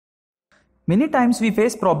Many times we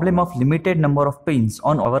face problem of limited number of pins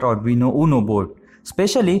on our Arduino Uno board,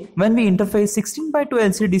 especially when we interface 16x2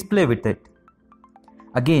 LCD display with it.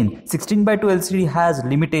 Again, 16x2 LCD has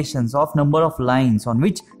limitations of number of lines on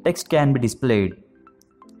which text can be displayed.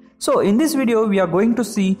 So in this video we are going to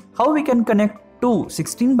see how we can connect two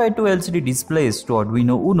 16x2 LCD displays to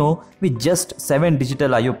Arduino Uno with just 7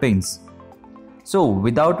 digital I/O pins. So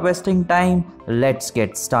without wasting time, let's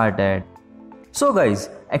get started. So guys,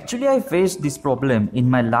 actually I faced this problem in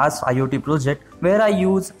my last IoT project where I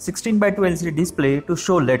use 16x2 LCD display to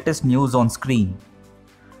show latest news on screen.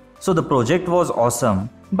 So the project was awesome,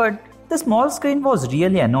 but the small screen was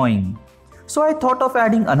really annoying. So I thought of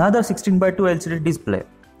adding another 16x2 LCD display,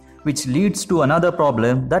 which leads to another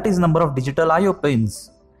problem, that is number of digital I/O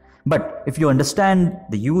pins. But if you understand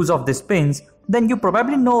the use of these pins, then you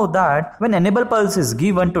probably know that when enable pulse is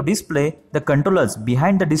given to display, the controllers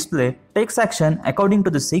behind the display takes action according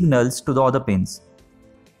to the signals to the other pins.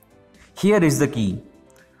 Here is the key.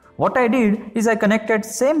 What I did is I connected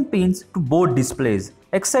same pins to both displays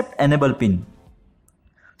except enable pin.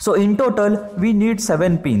 So in total we need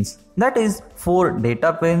 7 pins, that is 4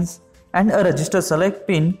 data pins and a register select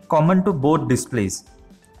pin common to both displays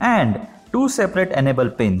and 2 separate enable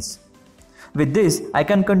pins. With this, I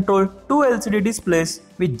can control 2 LCD displays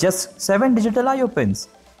with just 7 digital I/O pins.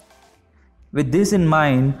 With this in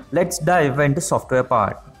mind, let's dive into software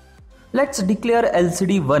part. Let's declare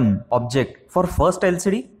LCD1 object for first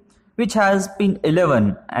LCD, which has pin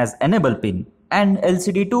 11 as enable pin, and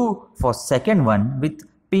LCD2 for second one with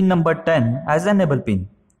pin number 10 as enable pin.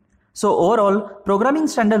 So overall, programming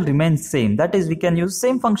standard remains same, that is we can use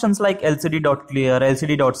same functions like lcd.clear,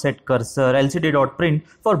 lcd.setCursor, lcd.print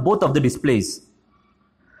for both of the displays.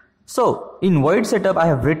 So in void setup I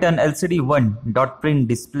have written lcd1.print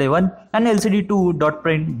display1 and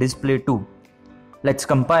lcd2.print display2. Let's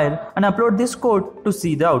compile and upload this code to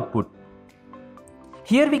see the output.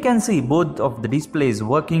 Here we can see both of the displays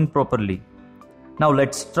working properly. Now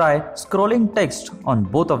let's try scrolling text on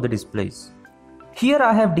both of the displays. Here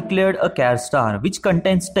I have declared a char star which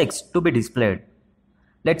contains text to be displayed.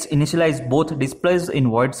 Let's initialize both displays in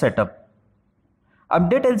void setup.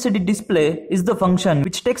 Update LCD display is the function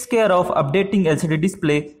which takes care of updating LCD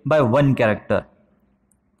display by 1 character.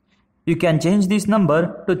 You can change this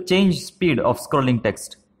number to change speed of scrolling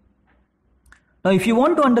text. Now if you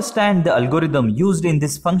want to understand the algorithm used in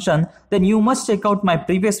this function, then you must check out my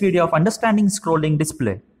previous video of understanding scrolling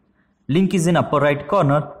display. Link is in upper right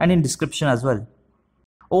corner and in description as well.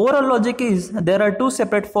 Overall logic is there are 2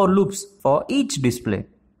 separate for loops for each display.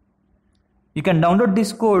 You can download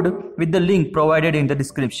this code with the link provided in the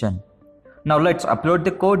description. Now let's upload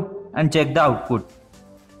the code and check the output.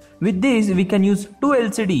 With this we can use 2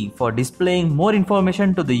 LCD for displaying more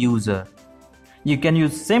information to the user. You can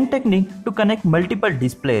use same technique to connect multiple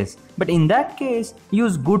displays, but in that case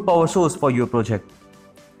use good power source for your project.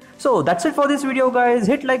 So that's it for this video guys.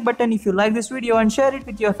 Hit like button if you like this video and share it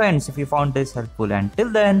with your friends if you found this helpful. And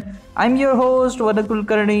till then, I'm your host Vadak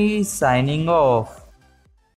Kulkarni signing off.